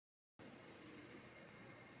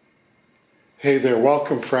Hey there,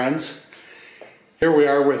 welcome friends. Here we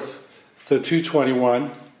are with the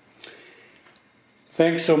 221.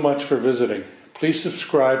 Thanks so much for visiting. Please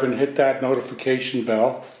subscribe and hit that notification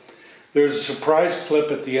bell. There's a surprise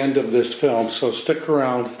clip at the end of this film, so stick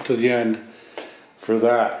around to the end for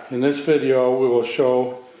that. In this video we will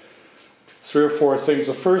show 3 or 4 things.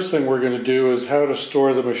 The first thing we're going to do is how to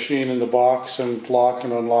store the machine in the box and lock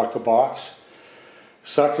and unlock the box.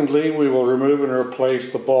 Secondly, we will remove and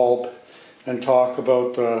replace the bulb and talk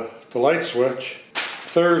about the light switch.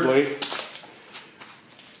 Thirdly,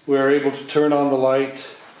 we are able to turn on the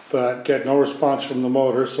light but get no response from the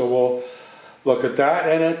motor, so we'll look at that.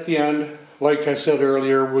 And at the end, like I said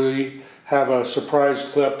earlier, we have a surprise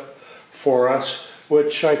clip for us,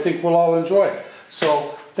 which I think we'll all enjoy.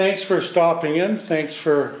 So thanks for stopping in, thanks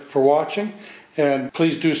for watching, and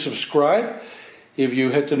please do subscribe. If you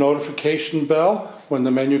hit the notification bell, when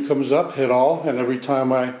the menu comes up, hit all, and every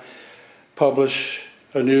time I publish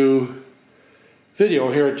a new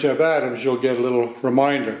video here at Jebb Adams, you'll get a little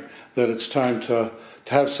reminder that it's time to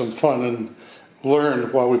have some fun and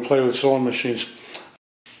learn while we play with sewing machines.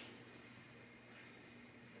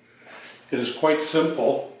 It is quite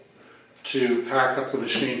simple to pack up the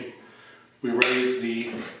machine. We raise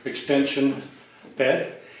the extension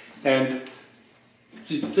bed, and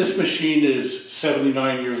this machine is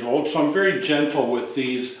 79 years old, so I'm very gentle with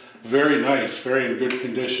these. Very nice, very in good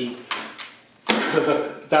condition.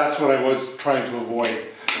 That's what I was trying to avoid,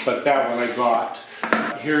 but that one I got.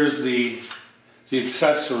 Here's the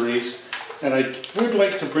accessories, and I would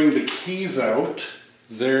like to bring the keys out.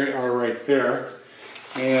 They are right there,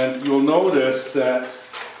 and you'll notice that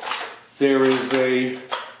there is a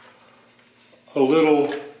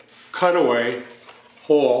little cutaway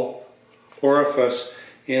hole, orifice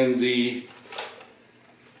in the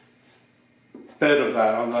bed of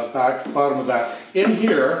that, on the bottom of that. In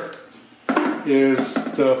here is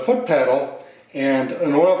the foot pedal and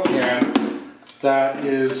an oil can that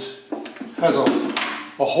has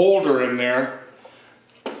a holder in there,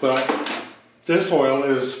 but this oil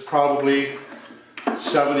is probably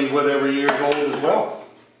 70 whatever years old as well.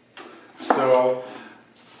 So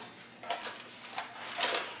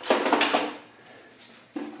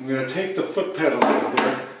I'm going to take the foot pedal out of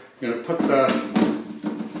there, I'm going to put the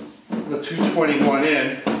 221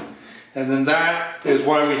 in, and then that is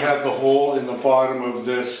why we have the hole in the bottom of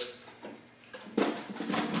this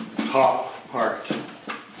top part.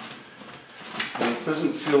 And it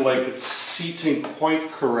doesn't feel like it's seating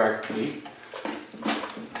quite correctly.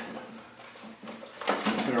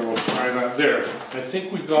 There, we'll try that there. I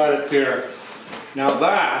think we got it there. Now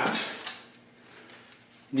that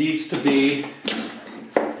needs to be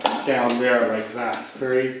down there like that,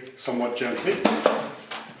 very somewhat gently.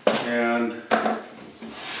 And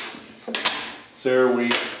there we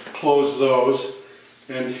close those,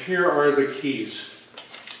 and here are the keys.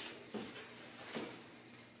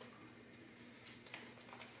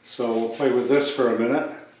 So we'll play with this for a minute.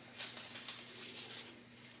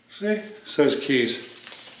 See, it says keys.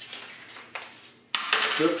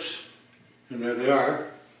 Oops, and there they are.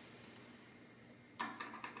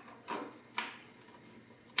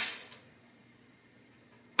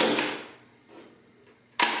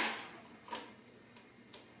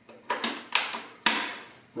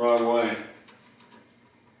 Wrong way.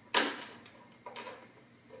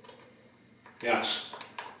 Yes,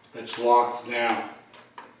 it's locked now.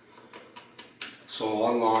 So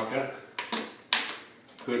I'll unlock it.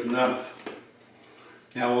 Good enough.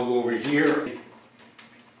 Now we'll go over here.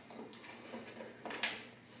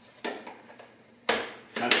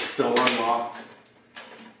 That's still unlocked.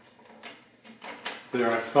 There,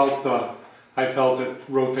 I felt it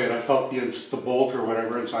rotate. I felt the bolt or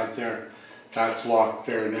whatever inside there. That's locked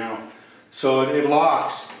there now. So it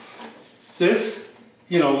locks. This,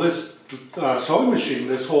 this sewing machine,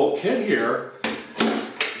 this whole kit here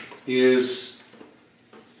it's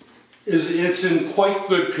in quite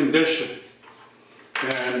good condition.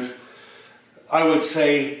 And I would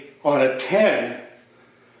say on a 10,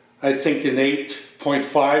 I think an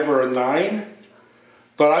 8.5 or a 9.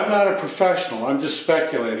 But I'm not a professional, I'm just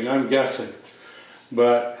speculating, I'm guessing.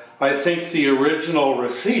 But I think the original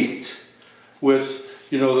receipt with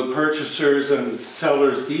the purchasers and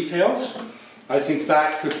sellers details, I think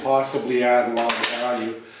that could possibly add a lot of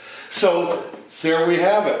value. So there we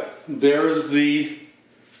have it. There's the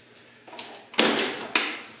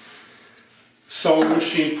sewing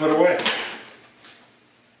machine put away.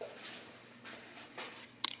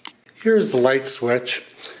 Here's the light switch,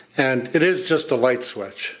 and it is just a light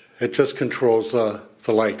switch. It just controls the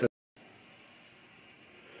light.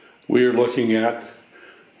 We are looking at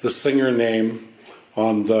the singer name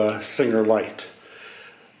on the Singer light.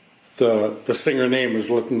 The Singer name is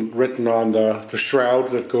written on the shroud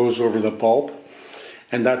that goes over the bulb,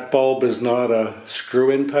 and that bulb is not a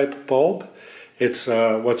screw-in type bulb. It's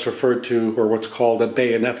what's referred to, or what's called, a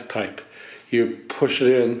bayonet type. You push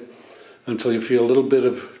it in until you feel a little bit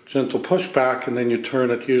of gentle pushback, and then you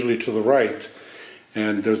turn it usually to the right.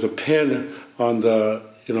 And there's a pin on the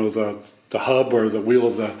hub or the wheel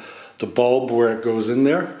of the bulb where it goes in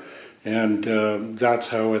there, and that's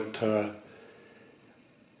how it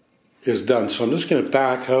is done. So I'm just going to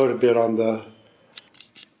back out a bit on the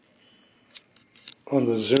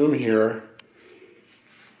zoom here.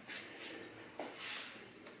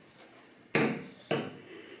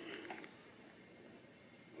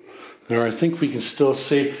 There, I think we can still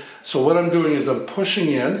see. So what I'm doing is I'm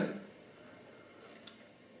pushing in,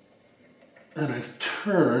 and I've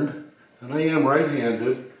turned, and I am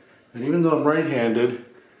right-handed, and even though I'm right-handed,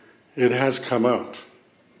 it has come out.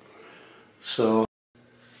 So,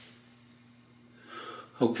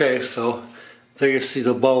 okay, so there you see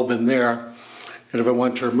the bulb in there, and if I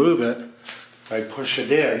want to remove it, I push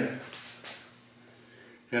it in,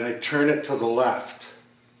 and I turn it to the left,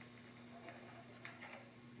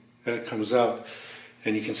 and it comes out,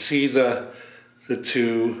 and you can see the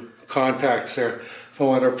two contacts there. If I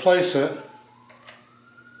want to replace it,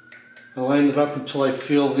 I'll line it up until I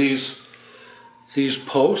feel these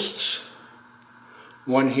posts,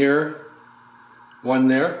 one here, one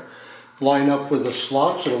there, line up with the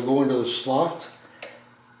slots. It'll go into the slot,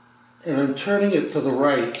 and I'm turning it to the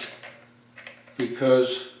right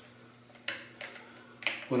because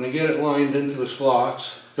when I get it lined into the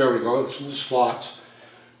slots, there we go, this is the slots.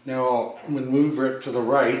 Now I'm going to move it to the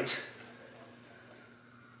right,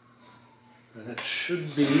 and it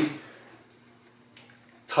should be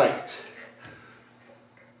tight.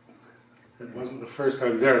 It wasn't the first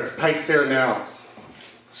time there. It's tight there now.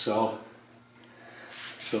 So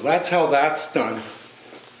that's how that's done.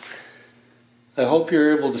 I hope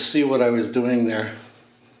you're able to see what I was doing there.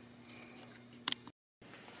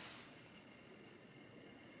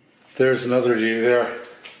 There's another view there.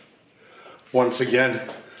 Once again,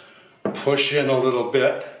 push in a little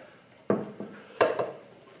bit.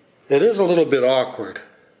 It is a little bit awkward,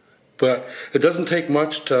 but it doesn't take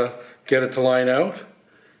much to get it to line out.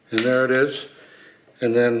 And there it is.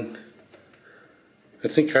 And then I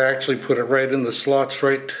think I actually put it right in the slots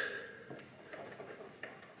right.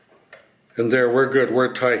 And there, we're good,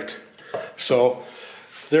 we're tight. So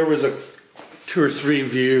there was 2 or 3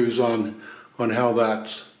 views on how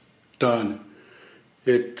that's done.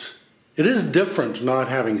 It is different not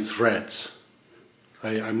having threads.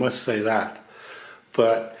 I must say that.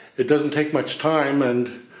 But it doesn't take much time,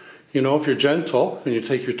 and you know, if you're gentle and you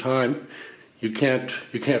take your time, you can't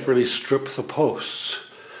really strip the posts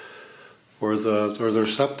or the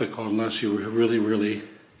receptacle unless you really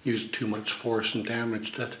used too much force and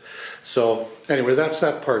damaged it. So anyway, that's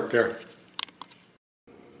that part there.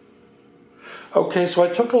 Okay, so I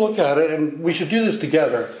took a look at it, and we should do this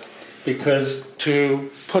together, because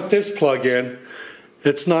to put this plug in,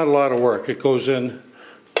 it's not a lot of work. It goes in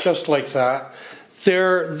just like that.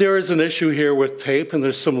 There is an issue here with tape, and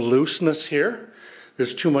there's some looseness here.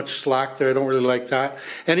 There's too much slack there. I don't really like that.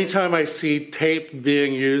 Anytime I see tape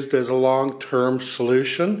being used as a long-term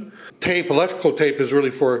solution, electrical tape is really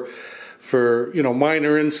for you know,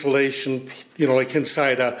 minor insulation, you know, like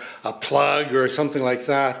inside a plug or something like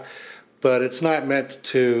that. But it's not meant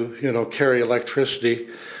to, you know, carry electricity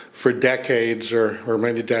for decades or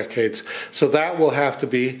many decades. So that will have to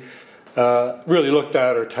be really looked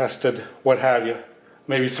at or tested, what have you.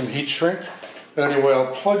 Maybe some heat shrink. Anyway, I'll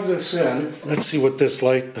plug this in. Let's see what this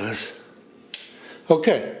light does.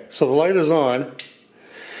 Okay, so the light is on,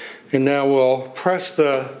 and now we'll press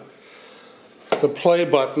the play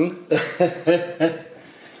button. Let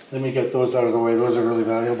me get those out of the way. Those are really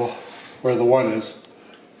valuable, where the one is,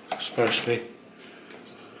 especially.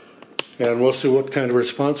 And we'll see what kind of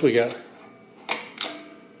response we get.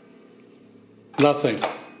 Nothing.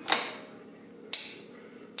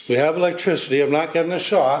 We have electricity. I'm not getting a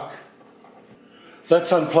shock.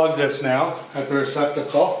 Let's unplug this now at the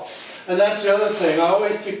receptacle. And that's the other thing. I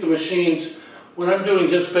always keep the machines, when I'm doing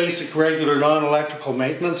just basic, regular, non-electrical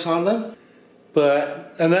maintenance on them.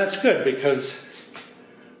 And that's good, because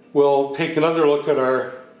we'll take another look at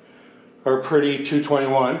our pretty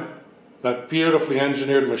 221, that beautifully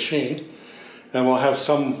engineered machine, and we'll have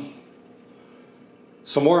some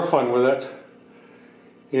more fun with it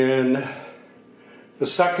in the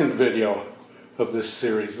second video of this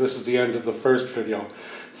series. This is the end of the first video.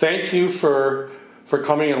 Thank you for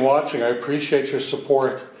coming and watching. I appreciate your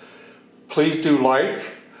support. Please do like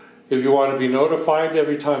If you want to be notified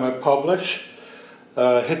every time I publish,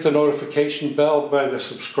 hit the notification bell by the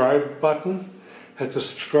subscribe button. Hit the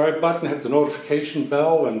subscribe button, hit the notification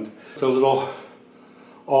bell, and the little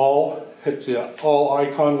all, hit the all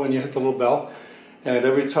icon when you hit the little bell. And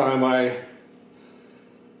every time I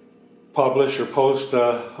publish or post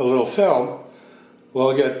a little film,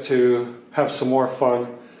 we'll get to have some more fun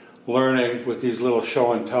learning with these little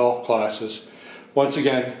show and tell classes. Once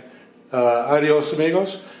again, adios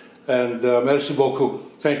amigos, and merci beaucoup.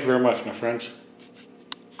 Thank you very much, my friends.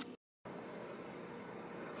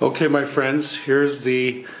 Okay, my friends, here's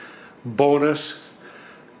the bonus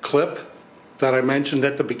clip that I mentioned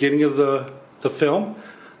at the beginning of the film.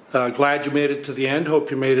 Glad you made it to the end.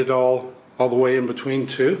 Hope you made it all the way in between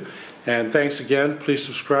too. And thanks again. Please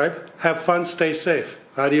subscribe. Have fun. Stay safe.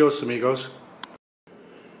 Adios, amigos.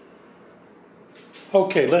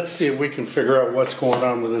 Okay, let's see if we can figure out what's going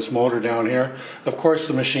on with this motor down here. Of course,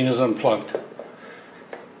 the machine is unplugged.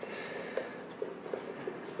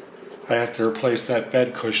 I have to replace that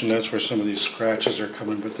bed cushion. That's where some of these scratches are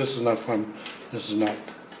coming, but this is not fun. This is not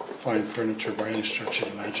fine furniture by any stretch of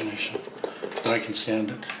the imagination. But I can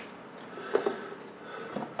stand it.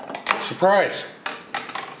 Surprise!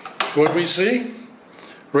 What do we see?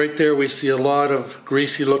 Right there we see a lot of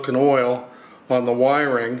greasy looking oil on the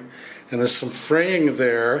wiring, and there's some fraying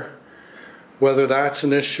there. Whether that's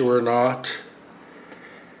an issue or not,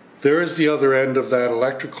 there is the other end of that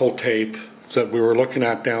electrical tape that we were looking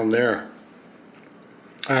at down there,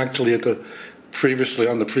 actually on the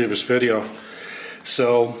previous video.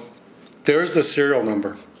 So there's the serial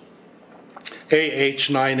number,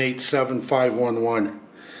 AH987511.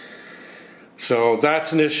 So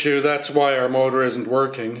that's an issue. That's why our motor isn't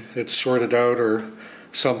working. It's shorted out or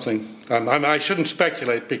something. I shouldn't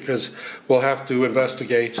speculate because we'll have to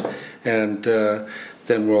investigate, and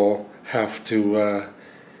then we'll have to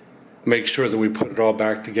make sure that we put it all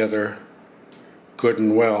back together good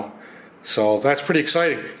and well. So that's pretty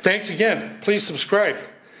exciting. Thanks again. Please subscribe.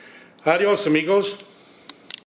 Adios, amigos.